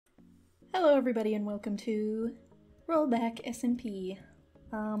Hello everybody and welcome to Rollback SMP.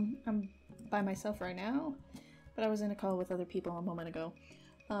 I'm by myself right now, but I was in a call with other people a moment ago.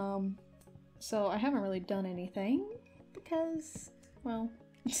 So I haven't really done anything because, well,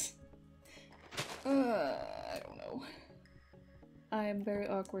 I don't know. I am very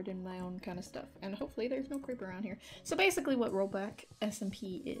awkward in my own kind of stuff, and hopefully there's no creep around here. So basically what Rollback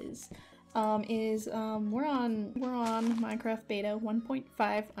SMP is we're on Minecraft beta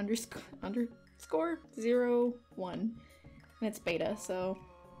 1.5 underscore 01, and it's beta, so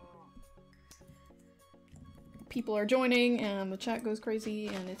people are joining and the chat goes crazy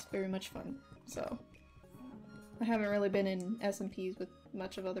and it's very much fun. So I haven't really been in SMPs with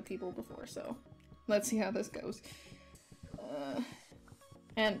much of other people before, so let's see how this goes.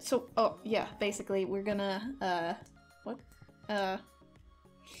 And so, oh yeah, basically we're gonna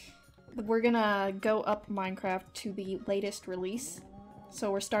we're gonna go up Minecraft to the latest release. So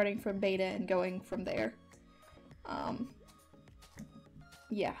we're starting from beta and going from there.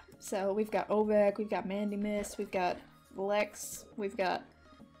 Yeah, so we've got Ovek, we've got Mandymiss, we've got Lex, we've got...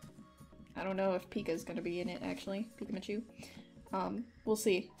 I don't know if Pika's gonna be in it, actually. Pikachu. We'll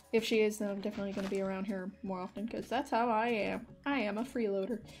see. If she is, then I'm definitely gonna be around here more often, because that's how I am. I am a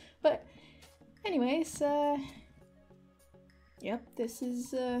freeloader. But, anyways, yep, this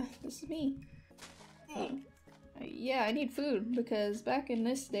is me. Hey. Yeah, I need food, because back in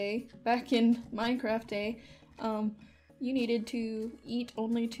Minecraft day, you needed to eat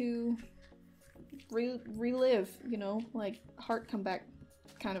only to relive, you know, like heart comeback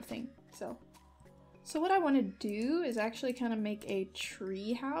kind of thing. So what I want to do is actually kind of make a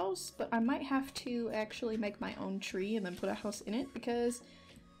tree house, but I might have to actually make my own tree and then put a house in it, because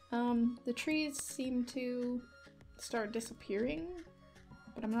the trees seem to start disappearing,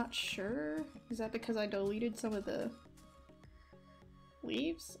 but I'm not sure. Is that because I deleted some of the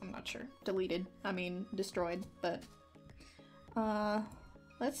leaves? I'm not sure. Deleted, I mean destroyed, but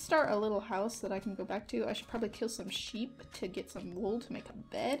let's start a little house that I can go back to. I should probably kill some sheep to get some wool to make a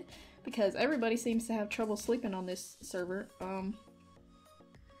bed, because everybody seems to have trouble sleeping on this server. I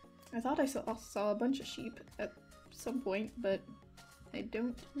thought I saw a bunch of sheep at some point, but I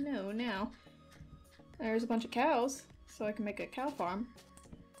don't know now. There's a bunch of cows, so I can make a cow farm.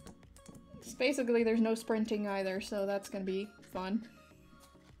 So basically there's no sprinting either, so that's gonna be fun.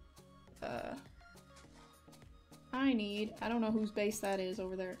 I don't know whose base that is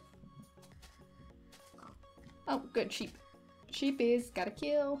over there. Oh, good, sheep. Sheep is, gotta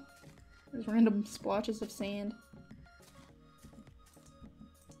kill. There's random splotches of sand.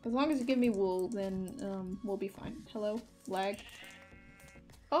 As long as you give me wool, then we'll be fine. Hello? Lag?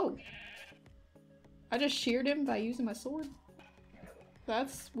 Oh! I just sheared him by using my sword?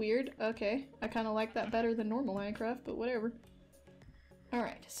 That's weird. Okay. I kind of like that better than normal Minecraft, but whatever.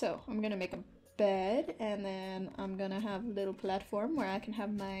 Alright, so I'm gonna make a bed, and then I'm gonna have a little platform where I can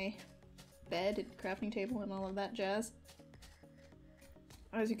have my bed and crafting table and all of that jazz.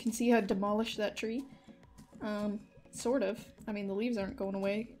 As you can see, I demolished that tree. Sort of. I mean, the leaves aren't going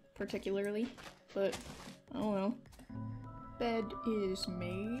away particularly, but I don't know. Bed is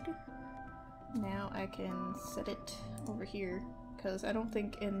made. Now I can set it over here, because I don't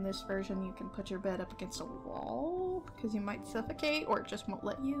think in this version you can put your bed up against a wall, because you might suffocate, or it just won't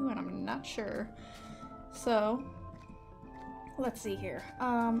let you, and I'm not sure. So, let's see here.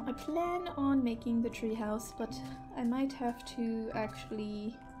 I plan on making the treehouse, but I might have to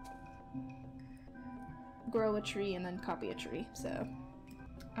actually grow a tree and then copy a tree, so.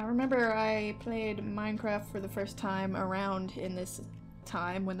 I remember I played Minecraft for the first time around in this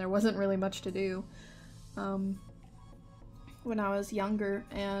time when there wasn't really much to do. When I was younger,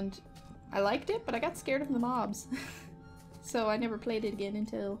 and I liked it, but I got scared of the mobs. So I never played it again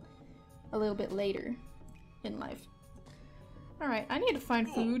until a little bit later in life. Alright, I need to find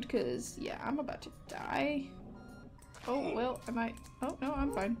food, because, yeah, I'm about to die. Oh, well, oh, no,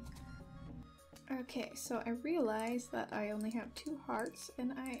 I'm fine. Okay, so I realized that I only have 2 hearts,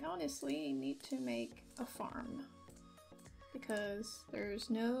 and I honestly need to make a farm. Because there's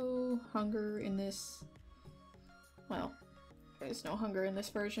no hunger in this... Well, there's no hunger in this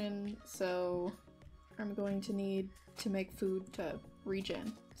version, so I'm going to need to make food to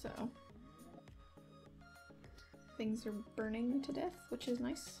regen, so. Things are burning to death, which is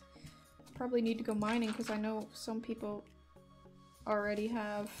nice. Probably need to go mining, because I know some people already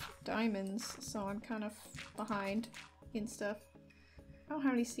have diamonds, so I'm kind of behind in stuff. I don't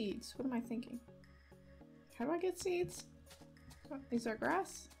have any seeds. What am I thinking? How do I get seeds? Is there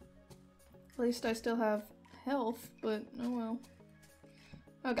grass? At least I still have health, but oh well.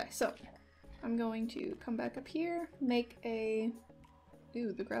 Okay, so I'm going to come back up here, make a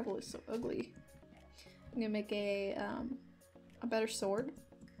Ooh, the gravel is so ugly. I'm gonna make a better sword.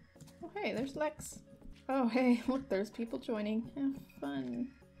 Oh hey, there's Lex. Oh hey, look, there's people joining. Have fun.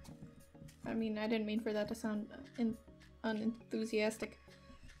 I mean, I didn't mean for that to sound unenthusiastic.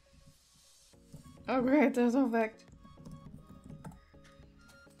 Oh great, there's effect.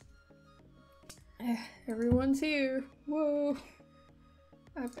 Everyone's here. Whoa.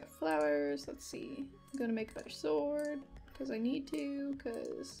 I've got flowers. Let's see. I'm gonna make a better sword because I need to,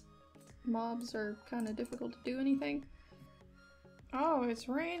 because mobs are kind of difficult to do anything. Oh, it's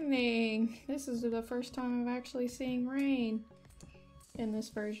raining. This is the first time I'm actually seeing rain in this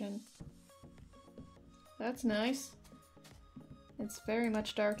version. That's nice. It's very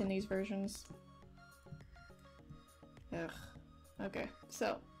much dark in these versions. Ugh. Okay,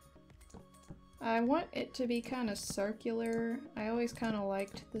 so I want it to be kind of circular. I always kind of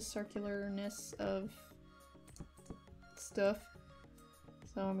liked the circularness of stuff,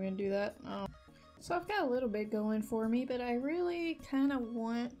 so I'm gonna do that. So I've got a little bit going for me, but I really kind of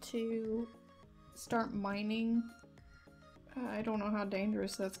want to start mining. I don't know how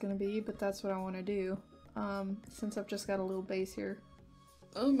dangerous that's gonna be, but that's what I want to do, since I've just got a little base here.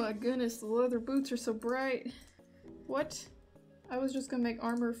 Oh my goodness, the leather boots are so bright. What? I was just gonna make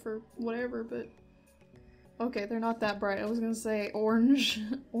armor for whatever, but okay, they're not that bright. I was gonna say orange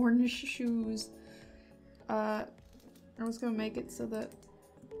shoes. I was gonna make it so that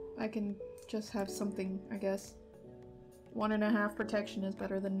I can just have something, I guess. 1.5 protection is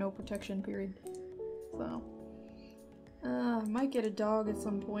better than no protection, period. So, I might get a dog at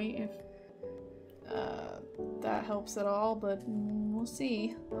some point if that helps at all, but we'll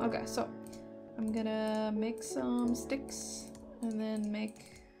see. Okay, so I'm gonna make some sticks and then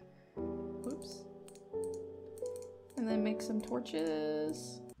make, oops, and then make some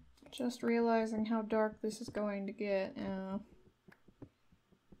torches. Just realizing how dark this is going to get.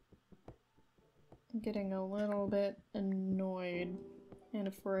 I'm getting a little bit annoyed and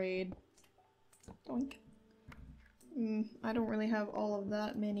afraid. Doink. I don't really have all of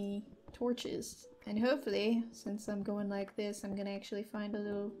that many torches, and hopefully, since I'm going like this, I'm gonna actually find a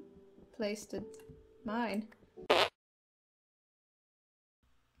little place to mine.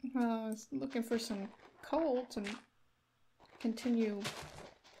 I was looking for some coal to continue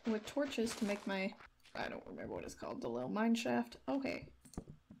with torches to make my, I don't remember what it's called, the little mine shaft. Okay.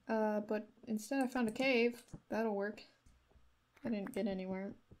 But instead I found a cave. That'll work. I didn't get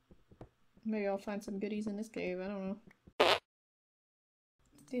anywhere. Maybe I'll find some goodies in this cave, I don't know.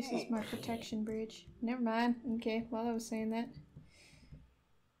 This is my protection bridge. Never mind. Okay, while I was saying that.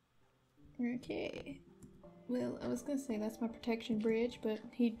 Okay. Well, I was gonna say that's my protection bridge, but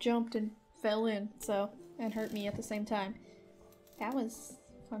he jumped and fell in, so, and hurt me at the same time. That was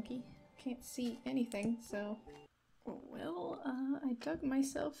funky. Can't see anything, so. Well, I dug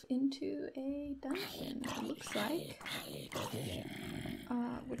myself into a dungeon, it looks like.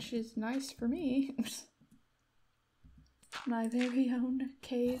 Which is nice for me. My very own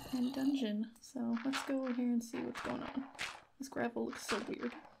cave and dungeon. So let's go over here and see what's going on. This gravel looks so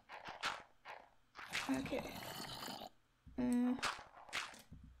weird. Okay.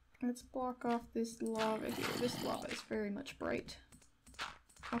 Let's block off this lava here. This lava is very much bright.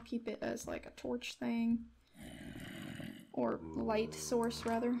 I'll keep it as like a torch thing. Or light source,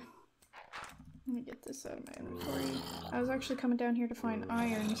 rather. Let me get this out of my inventory. I was actually coming down here to find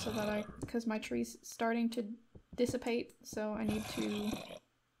iron so that because my tree's starting to dissipate, so I need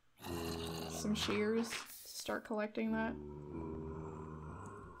some shears to start collecting that.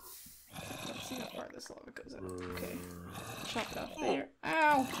 Let's see how far this lava goes up. Okay. Chop it off there.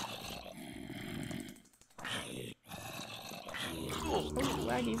 Ow! Oh,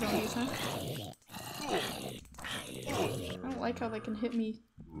 laggies on these, huh? I don't like how they can hit me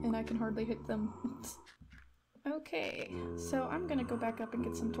and I can hardly hit them. Okay, so I'm gonna go back up and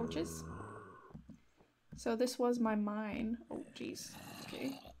get some torches. So this was my mine. Oh jeez.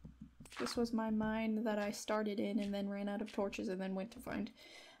 Okay. This was my mine that I started in and then ran out of torches and then went to find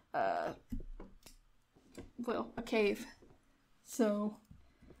well, a cave. So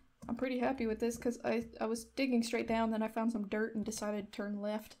I'm pretty happy with this because I was digging straight down, then I found some dirt and decided to turn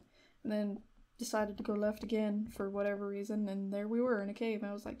left, and then decided to go left again for whatever reason, and there we were in a cave.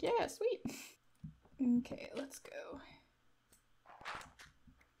 I was like, yeah, sweet. Okay, let's go.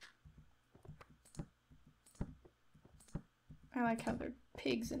 I like how there are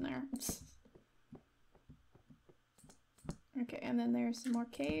pigs in there. Okay, and then there's some more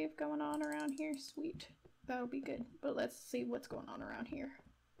cave going on around here. Sweet. That'll be good. But let's see what's going on around here.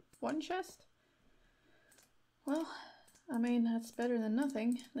 One chest? Well, I mean, that's better than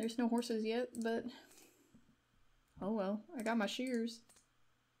nothing. There's no horses yet, but oh well. I got my shears.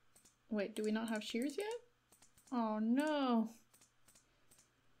 Wait, do we not have shears yet? Oh no.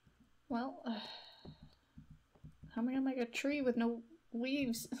 Well, how am I gonna make a tree with no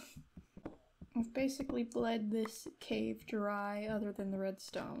leaves? I've basically bled this cave dry other than the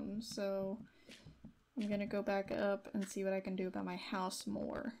redstone, so I'm gonna go back up and see what I can do about my house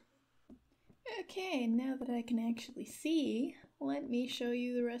more. Okay, now that I can actually see, let me show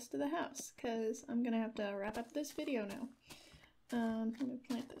you the rest of the house, because I'm gonna have to wrap up this video now. Let me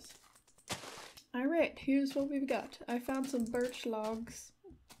plant this. Alright, here's what we've got. I found some birch logs,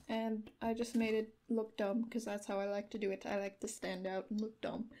 and I just made it look dumb, because that's how I like to do it. I like to stand out and look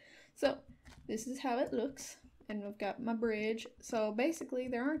dumb. So, this is how it looks, and we've got my bridge. So basically,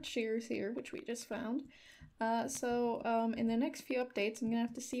 there aren't shears here, which we just found. In the next few updates, I'm gonna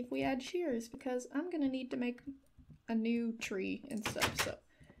have to see if we add shears, because I'm gonna need to make a new tree and stuff. So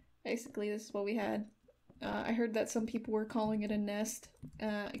basically, this is what we had. I heard that some people were calling it a nest.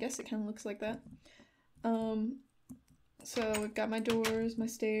 I guess it kind of looks like that. So we've got my doors, my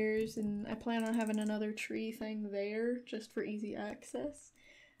stairs, and I plan on having another tree thing there, just for easy access.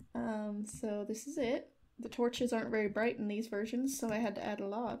 So this is it. The torches aren't very bright in these versions, so I had to add a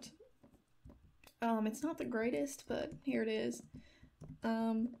lot. It's not the greatest, but here it is.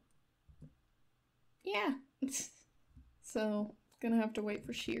 Yeah. So, gonna have to wait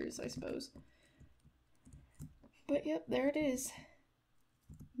for shears, I suppose. But yep, there it is.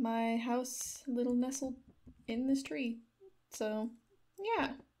 My house, little nestled in this tree. So,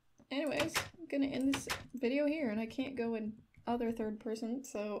 yeah. Anyways, I'm gonna end this video here, and I can't go in other third person,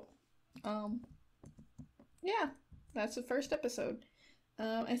 so, yeah, that's the first episode.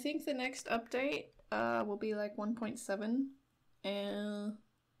 I think the next update will be like 1.7,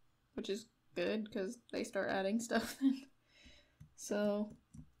 which is good because they start adding stuff then. So,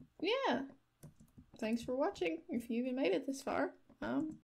 yeah. Thanks for watching if you even made it this far.